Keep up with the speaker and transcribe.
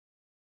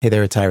Hey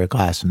there, it's Ira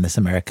Glass from This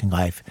American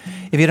Life.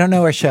 If you don't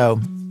know our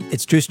show,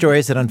 it's true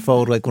stories that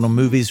unfold like little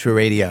movies for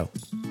radio.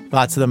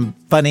 Lots of them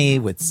funny,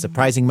 with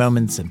surprising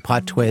moments and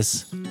plot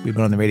twists. We've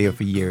been on the radio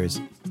for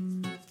years.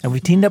 And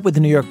we've teamed up with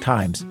the New York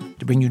Times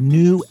to bring you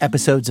new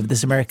episodes of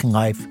This American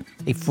Life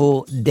a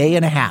full day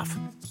and a half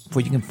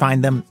before you can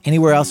find them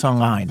anywhere else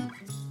online.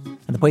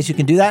 And the place you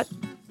can do that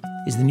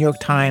is the New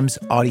York Times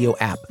audio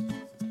app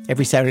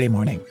every Saturday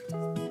morning.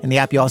 In the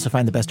app, you also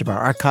find the best of our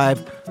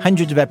archive,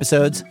 hundreds of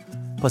episodes,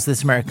 plus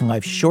This American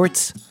Life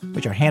shorts,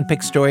 which are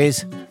handpicked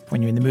stories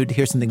when you're in the mood to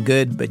hear something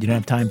good, but you don't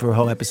have time for a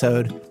whole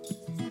episode.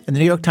 And the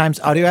New York Times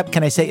audio app,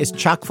 can I say, is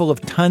chock full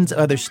of tons of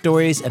other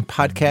stories and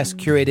podcasts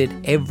curated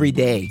every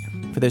day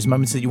for those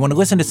moments that you want to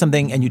listen to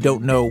something and you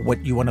don't know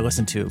what you want to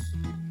listen to.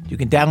 You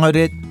can download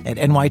it at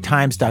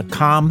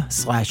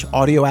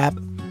nytimes.com/audio app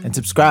and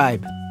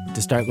subscribe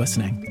to start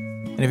listening.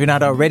 And if you're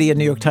not already a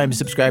New York Times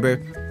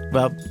subscriber,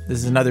 well, this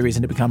is another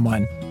reason to become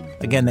one.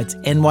 Again, that's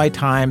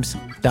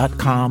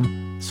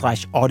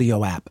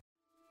nytimes.com/audio app.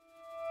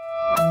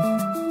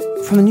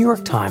 From the New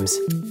York Times,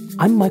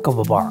 I'm Michael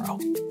Barbaro.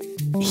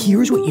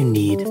 Here's what you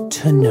need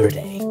to know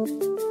today.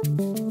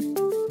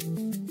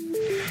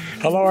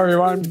 Hello,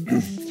 everyone.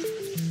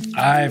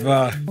 I've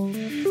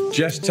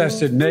just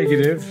tested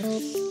negative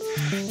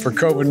for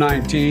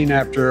COVID-19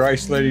 after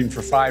isolating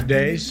for 5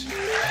 days.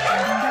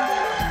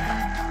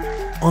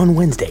 On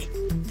Wednesday,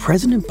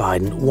 President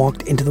Biden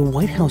walked into the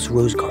White House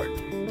Rose Garden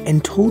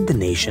and told the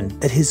nation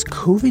that his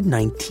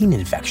COVID-19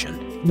 infection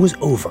was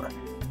over.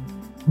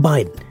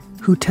 Biden,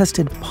 who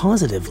tested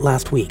positive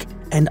last week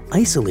and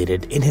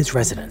isolated in his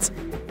residence,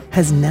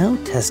 has now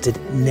tested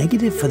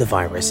negative for the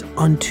virus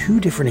on 2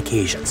 different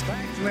occasions.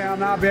 I'll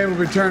not be able to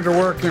return to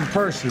work in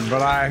person,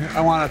 but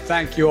I want to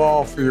thank you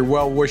all for your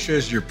well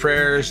wishes, your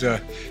prayers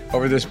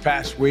over this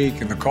past week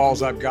and the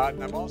calls I've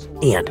gotten. And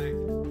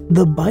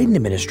the Biden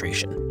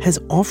administration has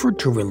offered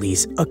to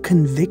release a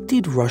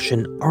convicted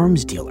Russian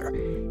arms dealer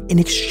in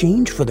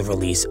exchange for the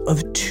release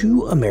of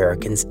 2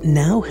 Americans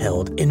now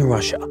held in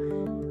Russia,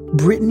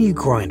 Brittany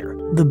Griner,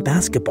 the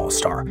basketball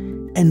star,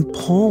 and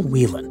Paul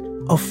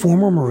Whelan, a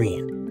former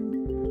Marine.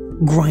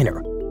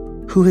 Griner,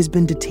 who has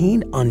been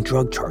detained on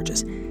drug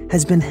charges,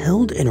 has been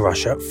held in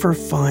Russia for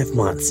 5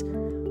 months.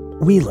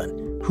 Whelan,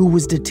 who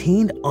was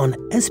detained on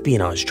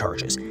espionage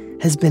charges,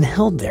 has been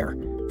held there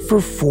for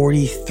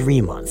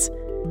 43 months.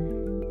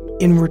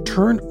 In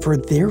return for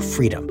their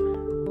freedom,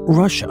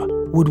 Russia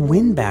would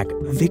win back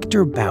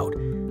Viktor Bout,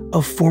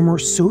 a former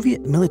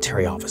Soviet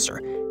military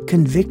officer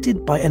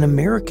convicted by an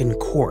American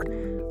court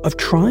of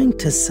trying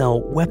to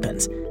sell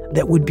weapons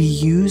that would be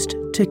used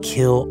to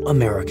kill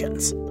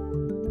Americans.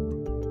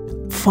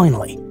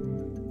 Finally,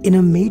 in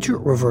a major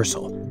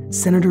reversal,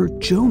 Senator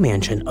Joe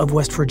Manchin of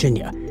West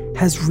Virginia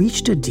has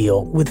reached a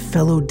deal with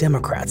fellow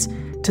Democrats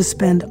to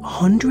spend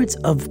hundreds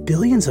of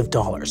billions of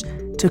dollars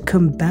to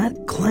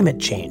combat climate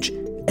change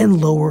and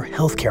lower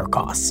healthcare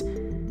costs.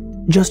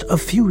 Just a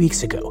few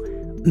weeks ago,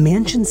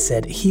 Manchin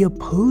said he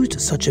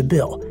opposed such a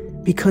bill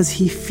because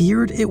he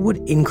feared it would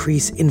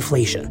increase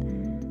inflation.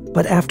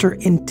 But after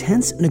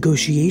intense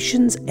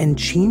negotiations and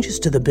changes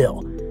to the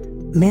bill,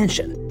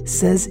 Manchin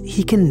says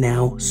he can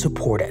now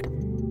support it.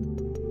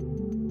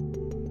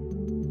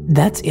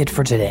 That's it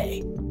for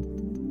today.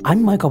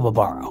 I'm Michael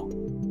Barbaro.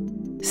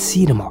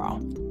 See you tomorrow.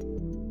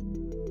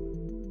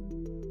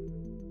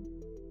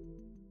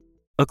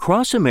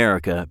 Across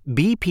America,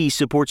 BP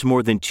supports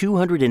more than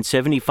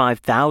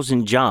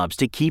 275,000 jobs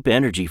to keep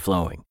energy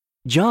flowing.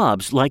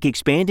 Jobs like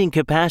expanding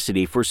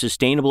capacity for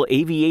sustainable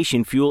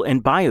aviation fuel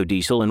and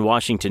biodiesel in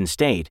Washington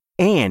state,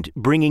 and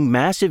bringing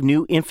massive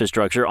new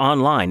infrastructure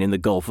online in the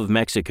Gulf of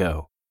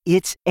Mexico.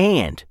 It's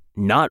and,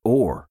 not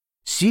or.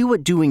 See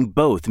what doing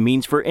both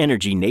means for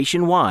energy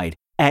nationwide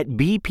at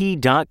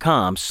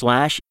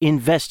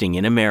bp.com/investing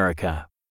in America.